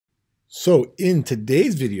So in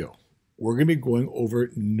today's video, we're going to be going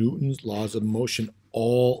over Newton's laws of motion,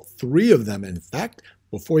 all three of them. In fact,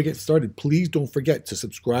 before we get started, please don't forget to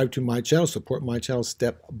subscribe to my channel, support my channel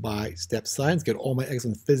step-by-step science, get all my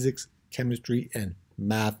excellent physics, chemistry, and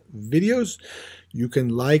math videos. You can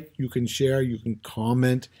like, you can share, you can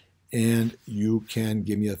comment, and you can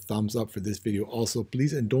give me a thumbs up for this video also,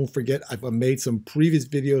 please. And don't forget, I've made some previous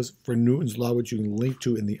videos for Newton's law, which you can link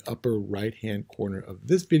to in the upper right-hand corner of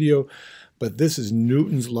this video. But this is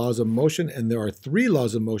Newton's laws of motion, and there are three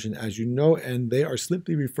laws of motion, as you know, and they are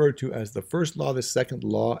simply referred to as the first law, the second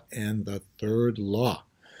law, and the third law.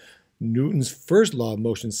 Newton's first law of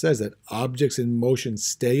motion says that objects in motion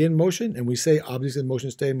stay in motion, and we say objects in motion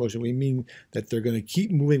stay in motion. We mean that they're going to keep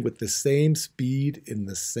moving with the same speed in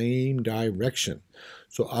the same direction.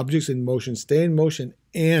 So objects in motion stay in motion,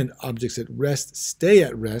 and objects at rest stay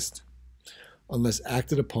at rest unless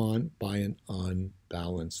acted upon by an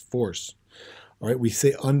unbalanced force. All right, we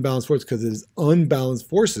say unbalanced force because it is unbalanced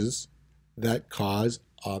forces that cause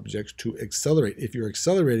objects to accelerate. If you're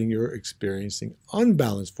accelerating, you're experiencing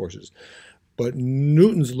unbalanced forces. But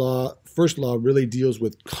Newton's law, first law, really deals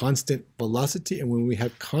with constant velocity. And when we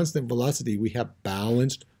have constant velocity, we have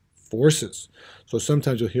balanced forces. So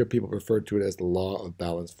sometimes you'll hear people refer to it as the law of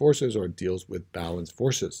balanced forces, or it deals with balanced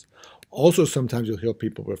forces. Also, sometimes you'll hear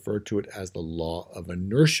people refer to it as the law of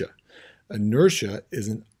inertia. Inertia is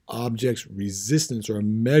an object's resistance, or a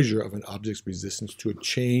measure of an object's resistance to a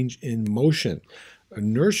change in motion.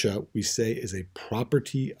 Inertia, we say, is a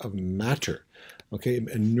property of matter. Okay,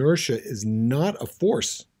 inertia is not a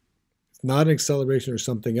force. It's not an acceleration or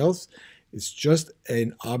something else. It's just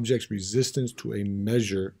an object's resistance to a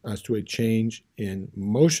measure, to a change in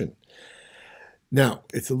motion. Now,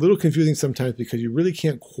 it's a little confusing sometimes because you really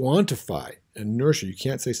can't quantify inertia. You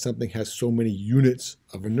can't say something has so many units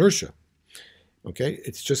of inertia. Okay,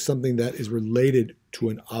 it's just something that is related to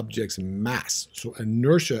an object's mass. So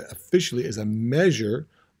inertia officially is a measure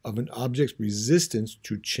of an object's resistance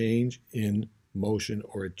to change in motion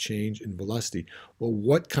or a change in velocity. Well,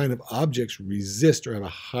 what kind of objects resist or have a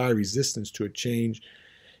high resistance to a change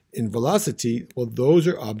in velocity? Well, those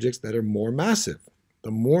are objects that are more massive. The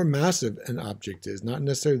more massive an object is, not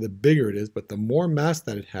necessarily the bigger it is, but the more mass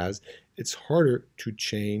that it has, it's harder to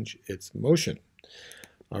change its motion.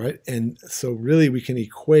 All right, and so really we can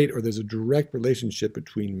equate, or there's a direct relationship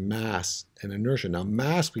between mass and inertia. Now,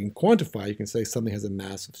 mass we can quantify. You can say something has a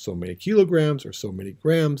mass of so many kilograms or so many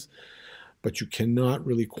grams, but you cannot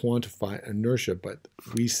really quantify inertia. But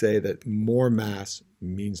we say that more mass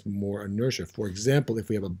means more inertia. For example, if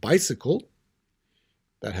we have a bicycle,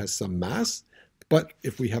 that has some mass, but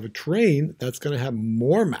if we have a train, that's going to have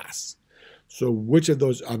more mass. So which of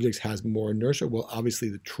those objects has more inertia? Well, obviously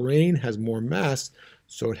the train has more mass,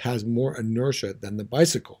 so it has more inertia than the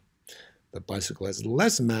bicycle. The bicycle has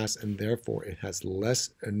less mass, and therefore it has less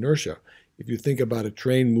inertia. If you think about a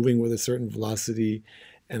train moving with a certain velocity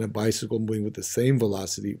and a bicycle moving with the same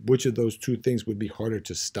velocity, which of those two things would be harder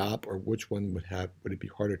to stop, or which one would it be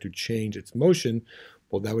harder to change its motion?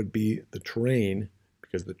 Well, that would be the train,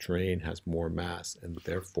 because the train has more mass, and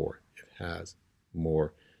therefore it has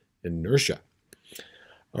more inertia.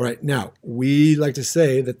 All right, now we like to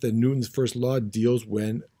say that the Newton's first law deals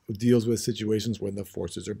with situations when the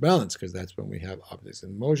forces are balanced, because that's when we have objects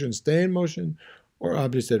in motion stay in motion, or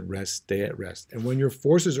objects at rest stay at rest. And when your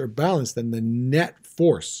forces are balanced, then the net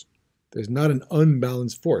force, there's not an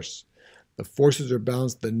unbalanced force. The forces are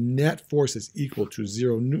balanced, the net force is equal to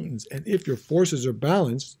 0 newtons. And if your forces are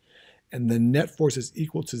balanced and the net force is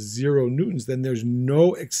equal to 0 newtons, then there's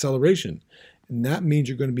no acceleration. And that means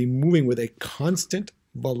you're going to be moving with a constant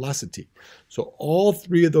velocity. So all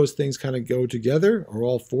three of those things kind of go together, or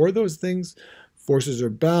all four of those things. Forces are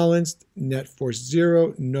balanced, net force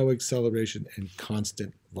 0, no acceleration, and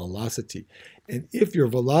constant velocity. And if your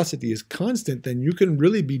velocity is constant, then you can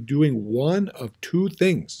really be doing one of two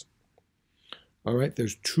things. All right,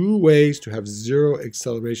 there's two ways to have 0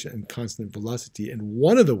 acceleration and constant velocity, and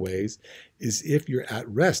one of the ways is if you're at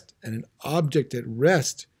rest, and an object at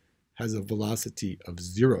rest has a velocity of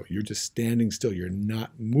 0. You're just standing still. You're not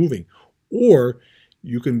moving. Or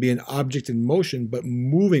you can be an object in motion, but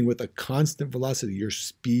moving with a constant velocity. Your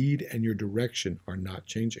speed and your direction are not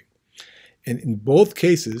changing. And in both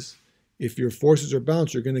cases, if your forces are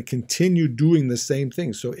balanced, you're going to continue doing the same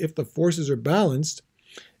thing. So if the forces are balanced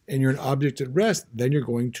and you're an object at rest, then you're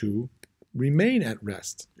going to remain at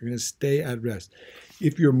rest. You're going to stay at rest.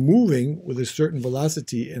 If you're moving with a certain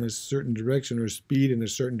velocity in a certain direction, or speed in a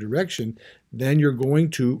certain direction, then you're going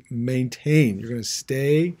to maintain. You're going to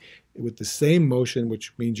stay with the same motion,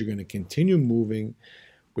 which means you're going to continue moving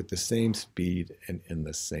with the same speed and in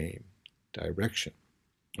the same direction.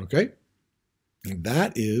 Okay? And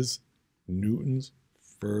that is Newton's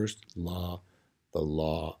first law, the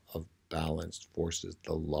law of balanced forces,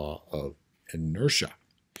 the law of inertia.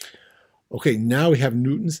 Okay, now we have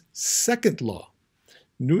Newton's second law.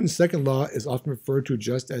 Newton's second law is often referred to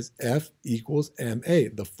just as F equals ma.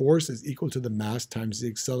 The force is equal to the mass times the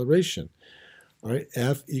acceleration. All right,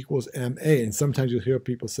 F equals ma. And sometimes you'll hear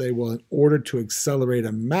people say, well, in order to accelerate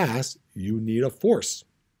a mass, you need a force.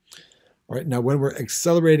 All right, now when we're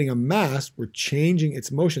accelerating a mass, we're changing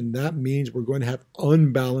its motion. That means we're going to have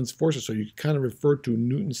unbalanced forces. So you can kind of refer to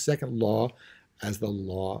Newton's second law as the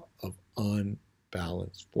law of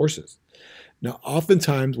unbalanced forces. Now,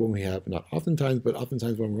 oftentimes when we have, not oftentimes, but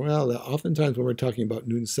oftentimes when we're talking about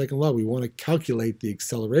Newton's second law, we want to calculate the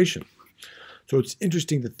acceleration. So it's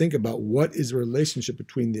interesting to think about what is the relationship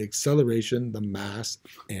between the acceleration, the mass,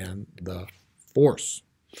 and the force.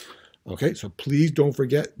 Okay, so please don't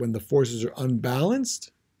forget when the forces are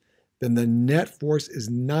unbalanced, then the net force is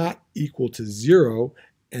not equal to 0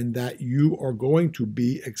 and that you are going to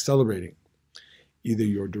be accelerating. Either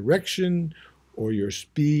your direction or your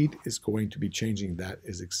speed is going to be changing. That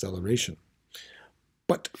is acceleration.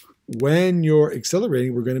 But when you're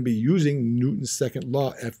accelerating, we're going to be using Newton's second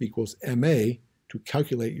law, F equals ma, to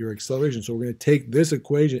calculate your acceleration. So we're going to take this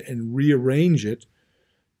equation and rearrange it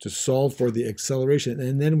to solve for the acceleration.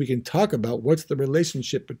 And then we can talk about what's the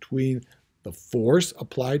relationship between the force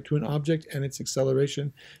applied to an object and its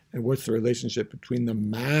acceleration, and what's the relationship between the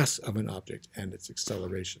mass of an object and its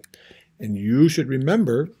acceleration. And you should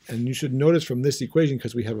remember, and you should notice from this equation,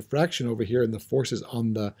 because we have a fraction over here and the force is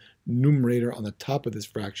on the numerator on the top of this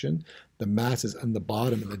fraction, the mass is on the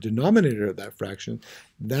bottom and the denominator of that fraction.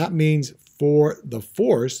 That means for the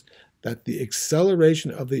force, that the acceleration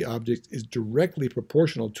of the object is directly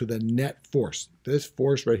proportional to the net force. This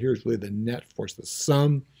force right here is really the net force, the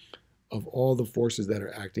sum of all the forces that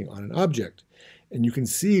are acting on an object. And you can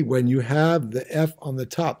see when you have the F on the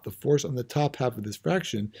top, the force on the top half of this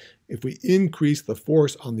fraction, if we increase the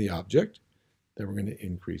force on the object, then we're going to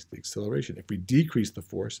increase the acceleration. If we decrease the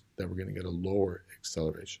force, then we're going to get a lower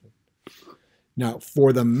acceleration. Now,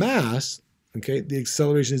 for the mass, okay, the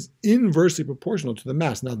acceleration is inversely proportional to the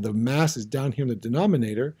mass. Now, the mass is down here in the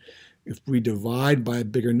denominator. If we divide by a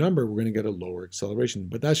bigger number, we're going to get a lower acceleration.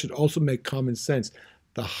 But that should also make common sense.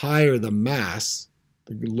 The higher the mass,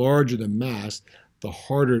 the larger the mass, the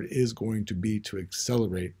harder it is going to be to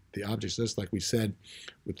accelerate the objects. Just like we said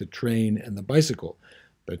with the train and the bicycle.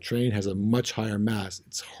 The train has a much higher mass.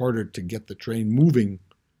 It's harder to get the train moving.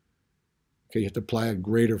 Okay, you have to apply a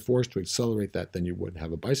greater force to accelerate that than you would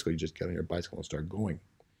have a bicycle. You just get on your bicycle and start going.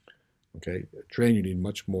 Okay, a train, you need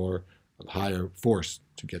much more higher force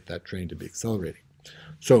to get that train to be accelerating.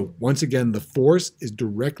 So once again, the force is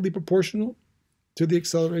directly proportional to the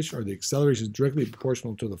acceleration, or the acceleration is directly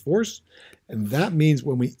proportional to the force. And that means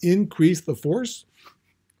when we increase the force,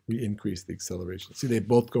 we increase the acceleration. See, they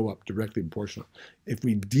both go up directly proportional. If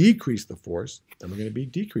we decrease the force, then we're going to be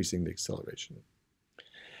decreasing the acceleration.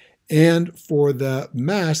 And for the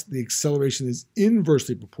mass, the acceleration is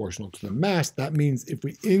inversely proportional to the mass. That means if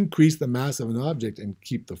we increase the mass of an object and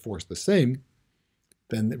keep the force the same,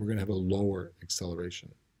 then we're going to have a lower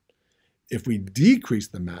acceleration. If we decrease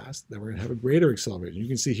the mass, then we're going to have a greater acceleration. You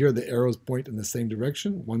can see here the arrows point in the same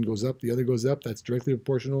direction. One goes up, the other goes up. That's directly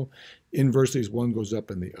proportional. Inversely is one goes up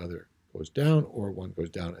and the other goes down, or one goes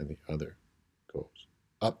down and the other goes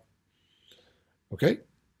up. Okay,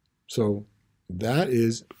 so that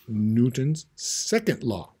is Newton's second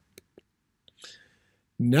law.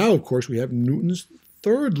 Now, of course, we have Newton's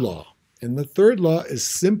third law. And the third law is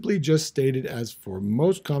simply just stated as, for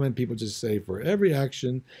most common people just say, for every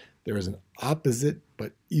action, there is an opposite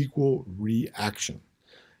but equal reaction.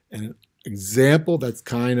 And an example that's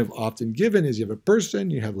kind of often given is you have a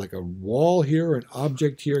person, you have like a wall here, an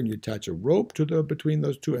object here, and you attach a rope to between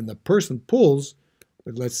those two, and the person pulls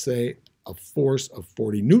with, let's say, a force of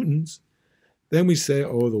 40 newtons. Then we say,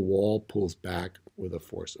 oh, the wall pulls back with a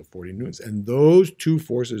force of 40 newtons. And those two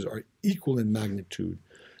forces are equal in magnitude,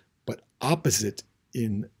 but opposite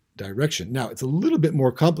in direction. Now, it's a little bit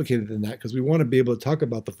more complicated than that because we want to be able to talk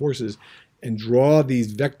about the forces and draw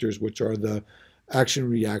these vectors, which are the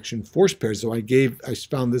action-reaction force pairs. So I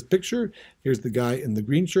found this picture. Here's the guy in the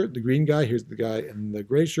green shirt, the green guy. Here's the guy in the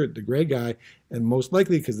gray shirt, the gray guy. And most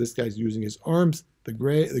likely, because this guy's using his arms, the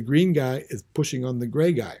green guy is pushing on the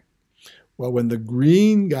gray guy. Well, when the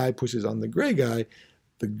green guy pushes on the gray guy,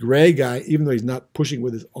 even though he's not pushing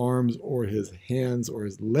with his arms or his hands or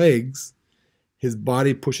his legs, his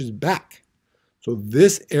body pushes back. So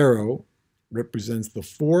this arrow represents the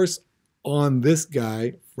force on this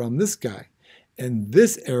guy from this guy. And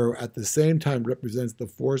this arrow at the same time represents the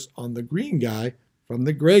force on the green guy from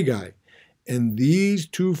the gray guy. And these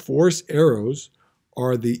two force arrows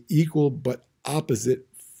are the equal but opposite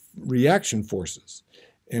reaction forces.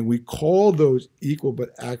 And we call those equal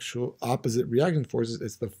but actual opposite reaction forces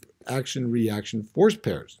as the action-reaction force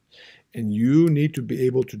pairs. And you need to be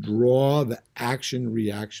able to draw the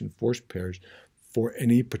action-reaction force pairs for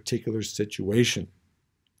any particular situation.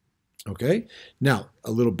 Okay? Now,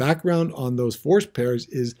 a little background on those force pairs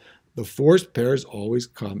is the force pairs always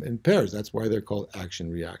come in pairs. That's why they're called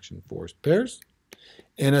action-reaction force pairs.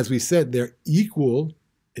 And as we said, they're equal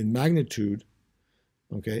in magnitude,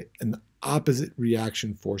 okay, and the opposite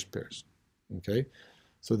reaction force pairs, okay?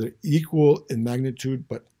 So they're equal in magnitude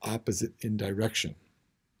but opposite in direction.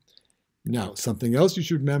 Now, something else you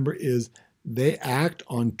should remember is they act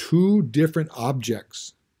on two different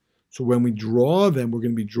objects. So when we draw them, we're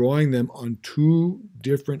going to be drawing them on two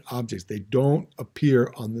different objects. They don't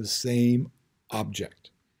appear on the same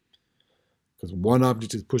object, because one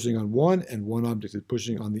object is pushing on one and one object is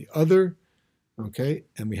pushing on the other, okay?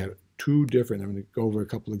 And we have two different. I'm going to go over a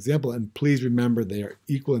couple examples, and please remember they are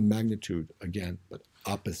equal in magnitude, again, but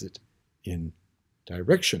opposite in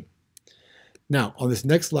direction. Now, on this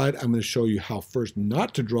next slide, I'm going to show you how first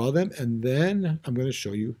not to draw them, and then I'm going to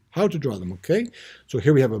show you how to draw them, okay? So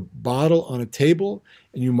here we have a bottle on a table,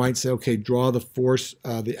 and you might say, okay, draw the force,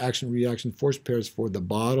 the action-reaction force pairs for the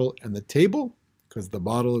bottle and the table, because the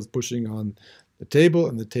bottle is pushing on the table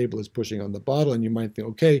and the table is pushing on the bottle, and you might think,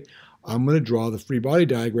 okay, I'm going to draw the free body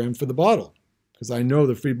diagram for the bottle, because I know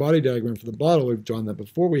the free body diagram for the bottle, we've drawn that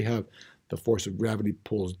before. We have the force of gravity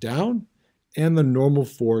pulls down, and the normal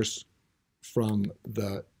force from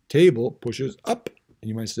the table pushes up. And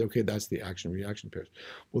you might say, okay, that's the action-reaction pairs.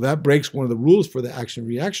 Well, that breaks one of the rules for the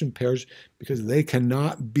action-reaction pairs because they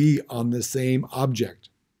cannot be on the same object.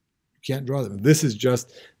 You can't draw them. This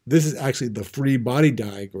is actually the free body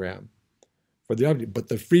diagram for the object, but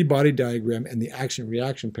the free body diagram and the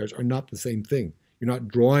action-reaction pairs are not the same thing. You're not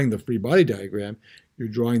drawing the free body diagram, you're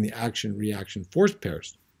drawing the action-reaction force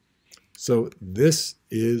pairs. So this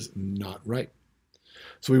is not right.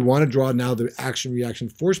 So we want to draw now the action-reaction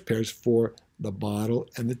force pairs for the bottle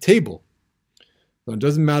and the table. Now, it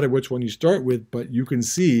doesn't matter which one you start with, but you can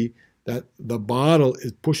see that the bottle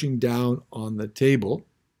is pushing down on the table,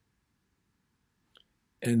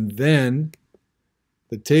 and then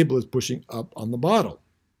the table is pushing up on the bottle.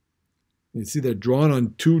 You see they're drawn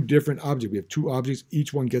on two different objects. We have two objects.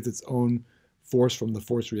 Each one gets its own force from the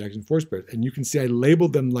force-reaction force pairs. And you can see I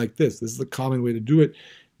labeled them like this. This is the common way to do it.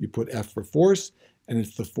 You put F for force, and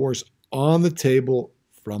it's the force on the table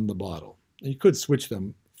from the bottle. And you could switch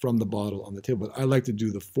them from the bottle on the table, but I like to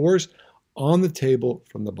do the force on the table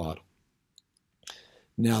from the bottle.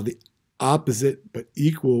 Now, the opposite but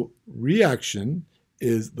equal reaction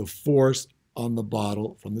is the force on the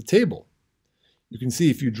bottle from the table. You can see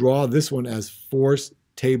if you draw this one as force,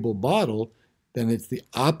 table, bottle, then it's the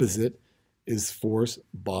opposite is force,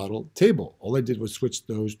 bottle, table. All I did was switch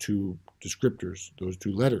those two descriptors, those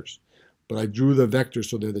two letters. But I drew the vectors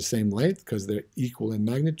so they're the same length because they're equal in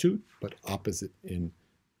magnitude, but opposite in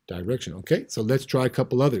direction. Okay, so let's try a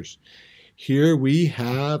couple others. Here we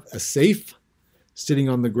have a safe sitting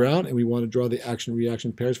on the ground, and we want to draw the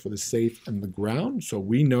action-reaction pairs for the safe and the ground. So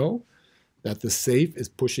we know that the safe is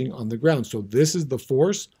pushing on the ground. So this is the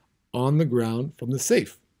force on the ground from the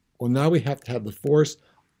safe. Well, now we have to have the force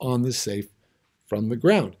on the safe from the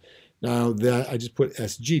ground. Now that I just put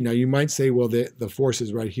SG. Now you might say, well, the force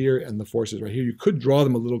is right here and the force is right here. You could draw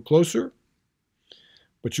them a little closer,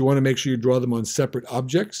 but you want to make sure you draw them on separate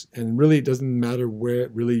objects. And really, it doesn't matter where.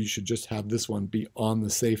 Really, you should just have this one be on the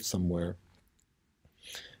safe somewhere.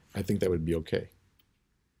 I think that would be okay.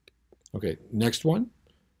 Okay, next one.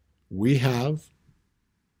 We have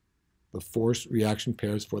the force reaction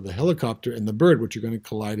pairs for the helicopter and the bird, which are going to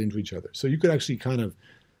collide into each other. So you could actually kind of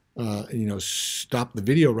stop the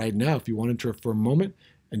video right now if you wanted to for a moment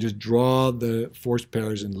and just draw the force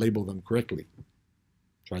pairs and label them correctly.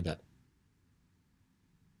 Try that.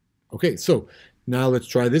 Okay, so now let's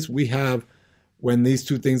try this. We have when these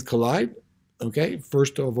two things collide, okay,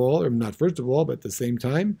 first of all, or not first of all, but at the same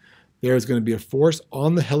time, there's going to be a force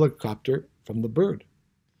on the helicopter from the bird.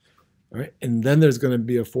 All right, and then there's going to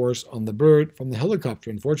be a force on the bird from the helicopter,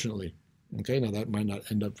 unfortunately. Okay, now that might not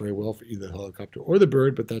end up very well for either the helicopter or the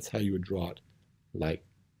bird, but that's how you would draw it, like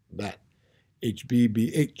that.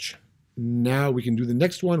 HBBH. Now we can do the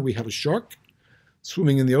next one. We have a shark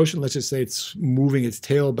swimming in the ocean. Let's just say it's moving its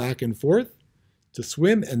tail back and forth to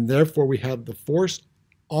swim, and therefore we have the force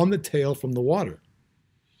on the tail from the water.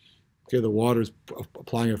 Okay, the water is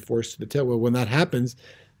applying a force to the tail. Well, when that happens,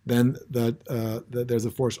 then there's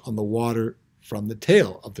a force on the water from the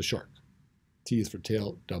tail of the shark. T is for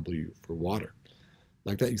tail, W for water.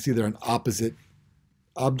 Like that, you see they're on opposite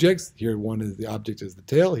objects. Here one is the object is the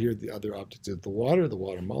tail, here the other object is the water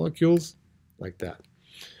molecules, like that.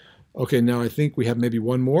 Okay, now I think we have maybe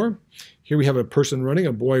one more. Here we have a person running,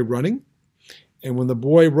 a boy running. And when the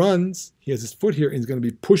boy runs, he has his foot here and he's going to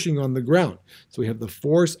be pushing on the ground. So we have the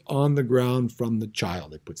force on the ground from the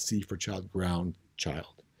child. They put C for child, ground,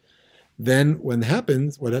 child. Then what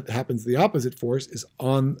happens, the opposite force is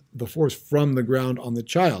on the force from the ground on the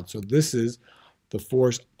child. So this is the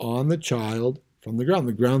force on the child from the ground.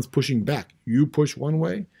 The ground's pushing back. You push one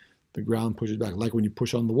way, the ground pushes back. Like when you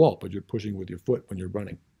push on the wall, but you're pushing with your foot when you're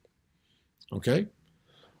running. Okay?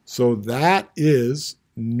 So that is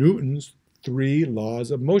Newton's 3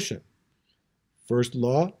 laws of motion. First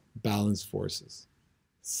law, balanced forces.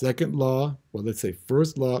 Second law, well, let's say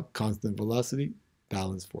first law, constant velocity,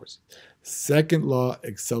 balanced forces. Second law,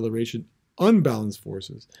 acceleration, unbalanced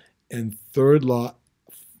forces. And third law,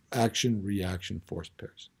 action-reaction force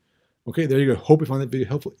pairs. Okay, there you go. Hope you found that video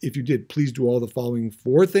helpful. If you did, please do all the following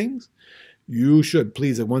 4 things. You should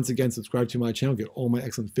please, once again, subscribe to my channel, get all my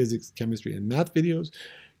excellent physics, chemistry, and math videos.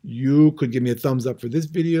 You could give me a thumbs up for this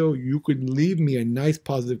video. You could leave me a nice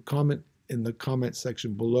positive comment in the comment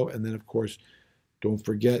section below. And then, of course, don't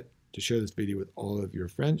forget to share this video with all of your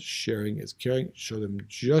friends. Sharing is caring. Show them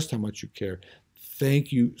just how much you care.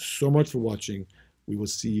 Thank you so much for watching. We will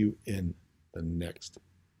see you in the next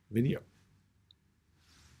video.